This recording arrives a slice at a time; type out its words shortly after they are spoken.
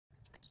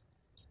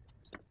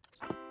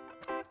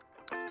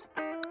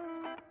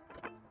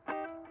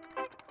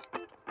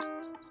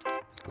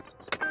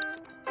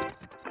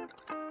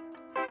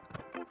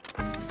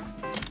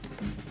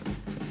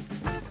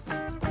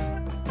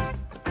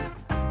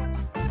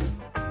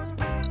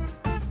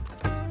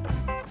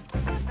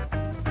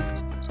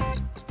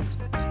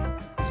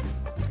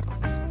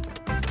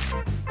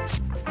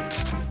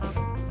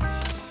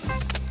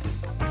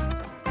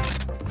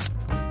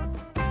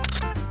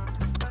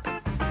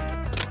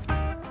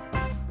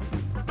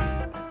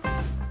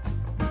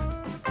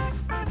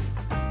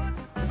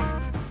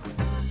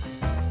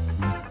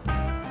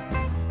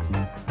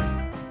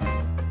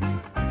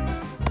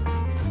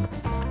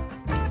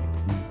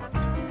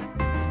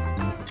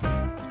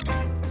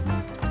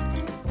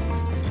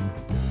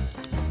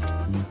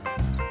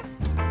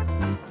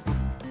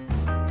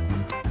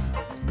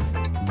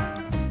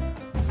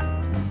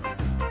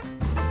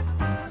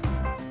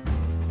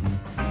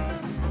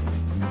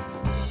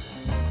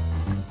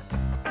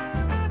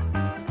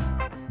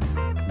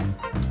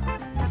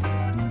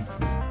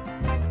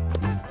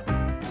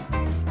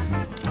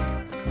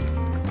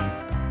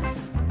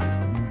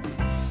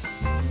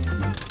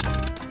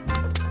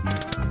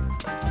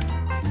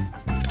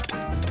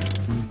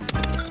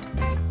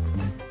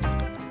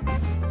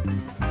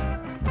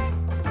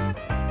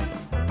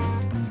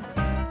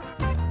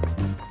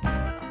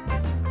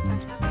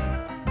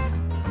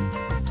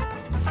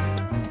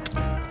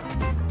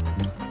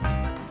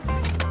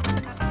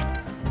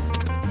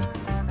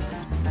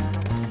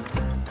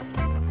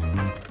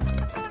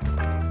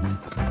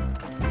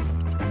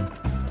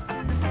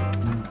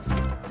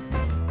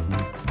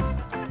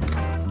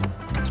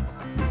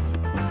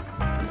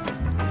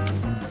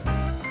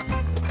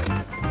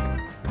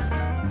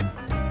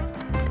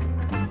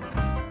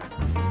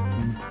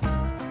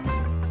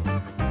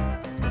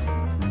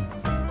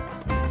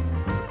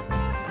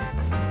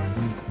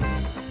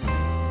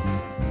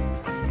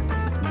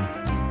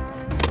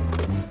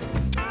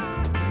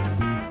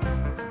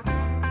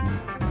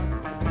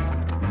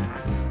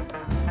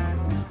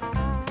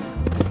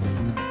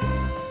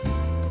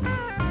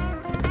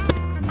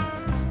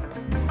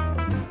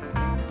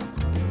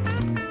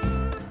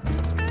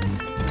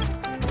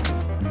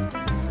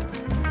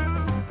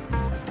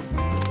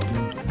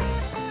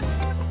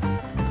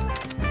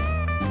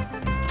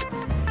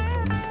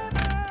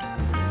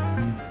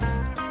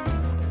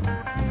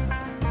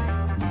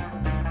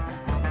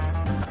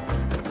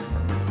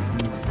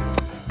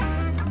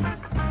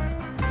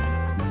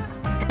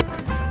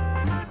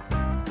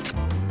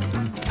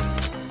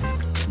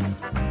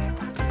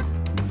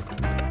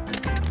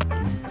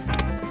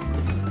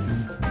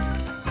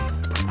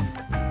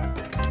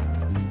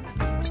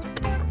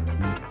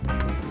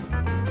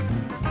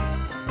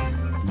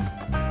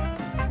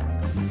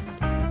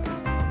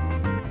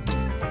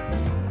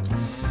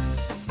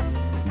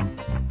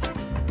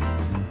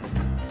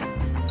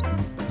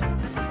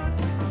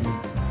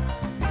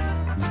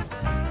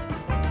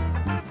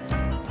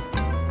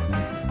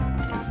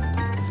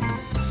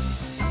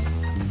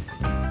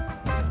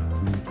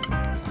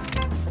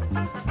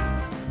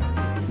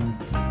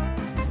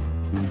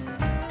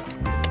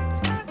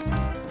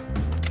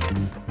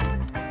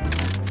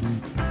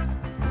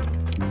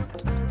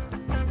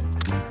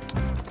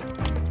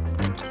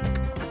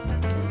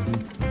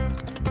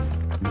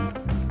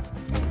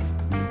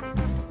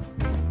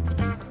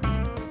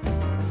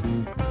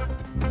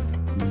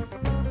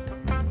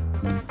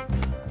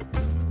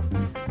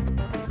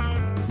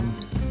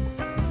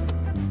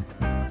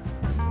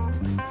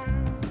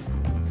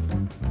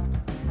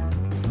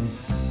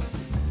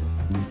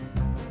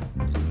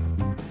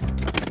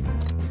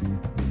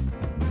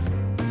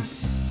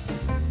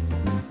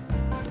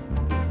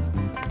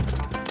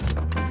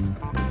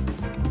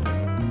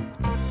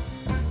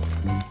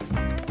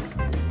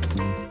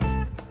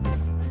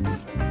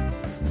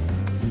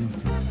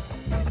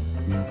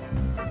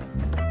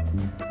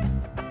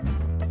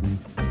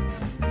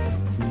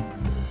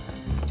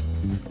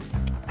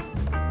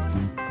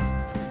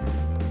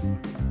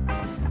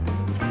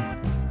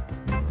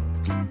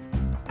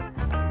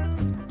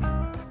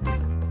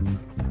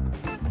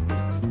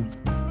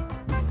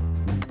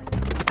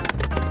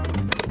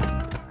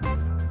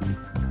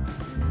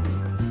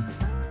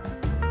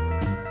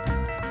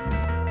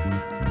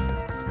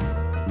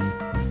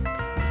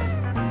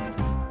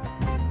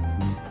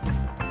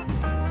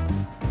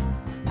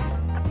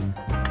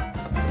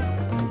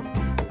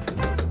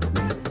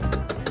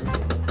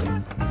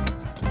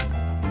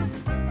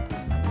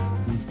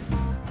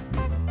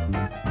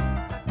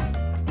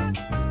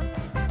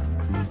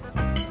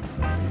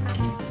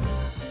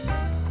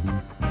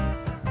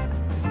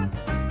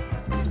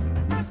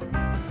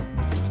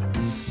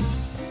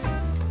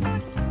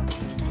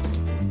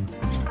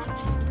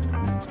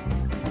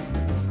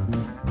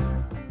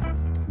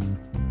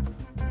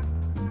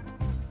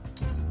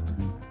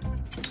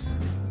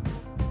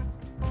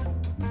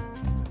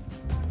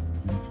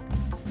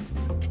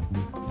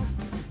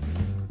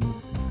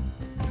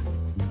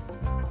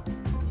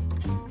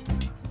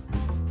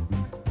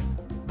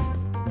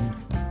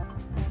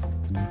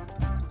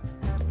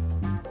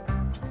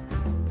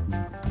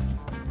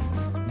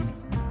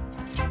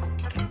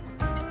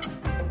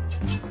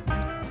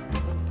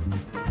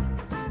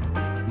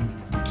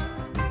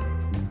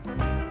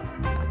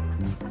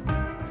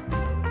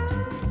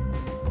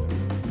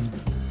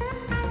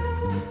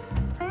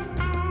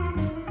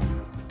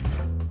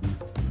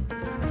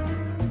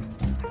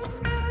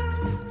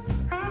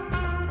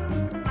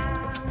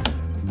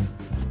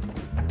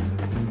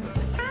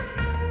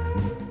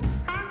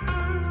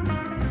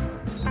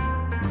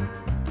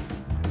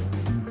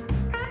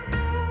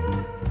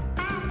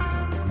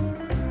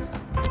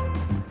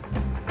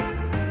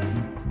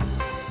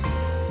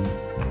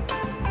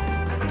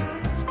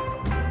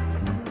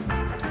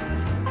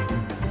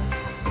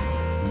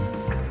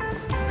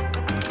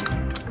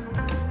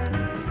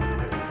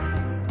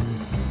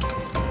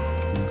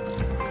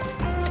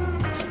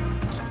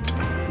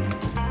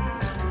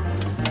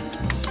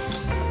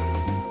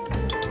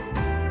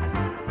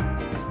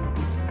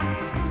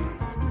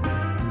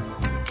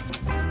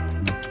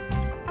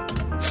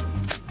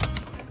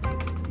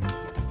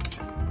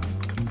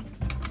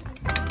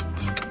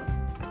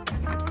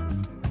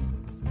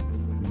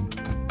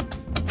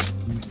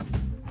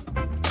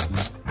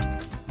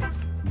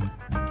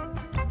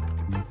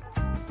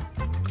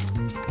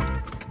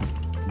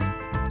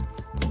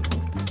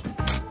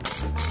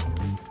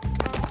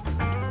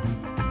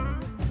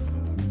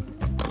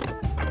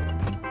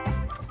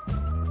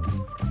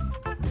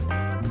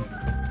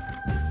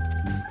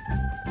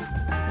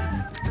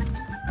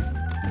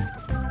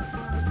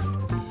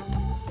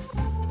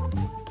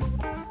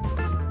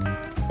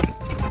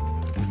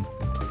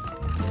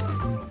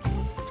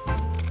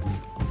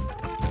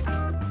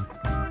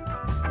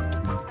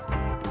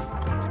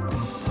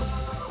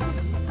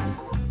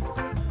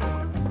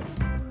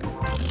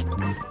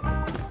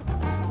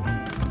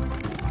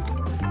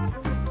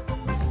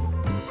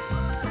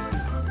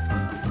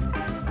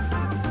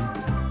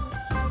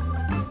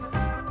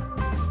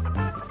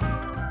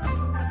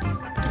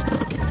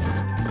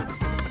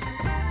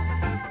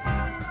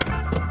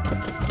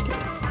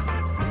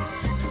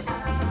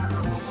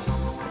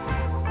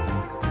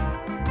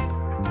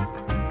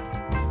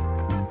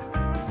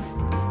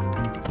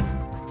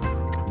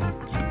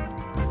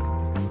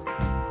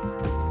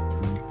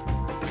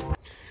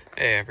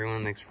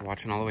on. Thanks for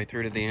watching all the way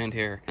through to the end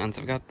here. And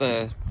so I've got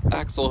the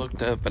axle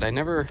hooked up, but I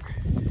never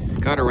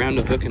got around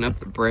to hooking up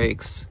the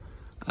brakes.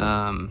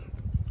 I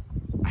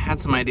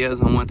had some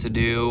ideas on what to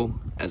do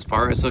as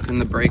far as hooking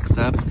the brakes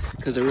up,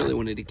 because I really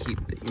wanted to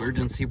keep the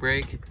emergency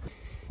brake.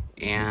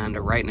 And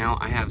right now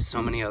I have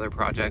so many other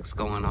projects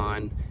going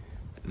on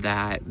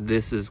that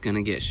this is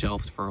gonna get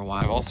shelved for a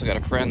while. I've also got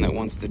a friend that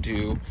wants to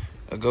do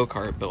a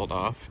go-kart build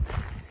off,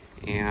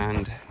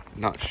 and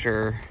I'm not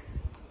sure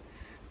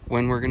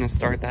when we're gonna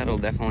start that. It'll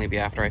definitely be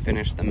after I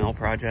finish the mill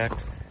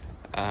project,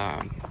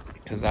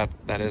 because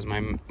that is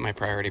my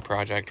priority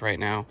project right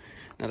now.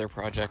 Another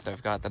project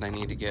I've got that I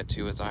need to get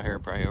to as a higher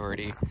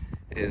priority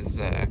is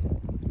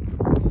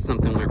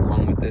something went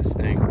wrong with this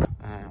thing.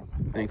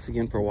 Thanks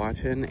again for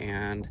watching,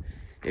 and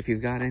if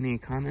you've got any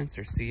comments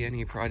or see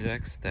any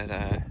projects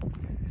that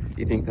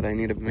you think that I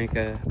need to make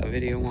a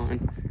video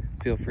on,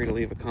 feel free to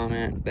leave a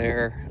comment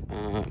there.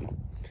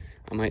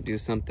 I might do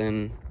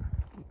something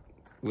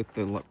with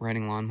the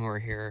riding lawnmower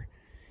here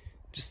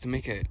just to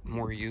make it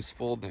more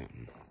useful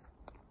than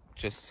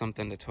just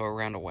something to tow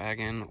around a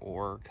wagon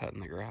or cut in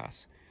the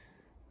grass.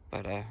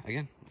 But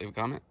again, leave a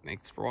comment.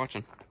 Thanks for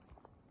watching.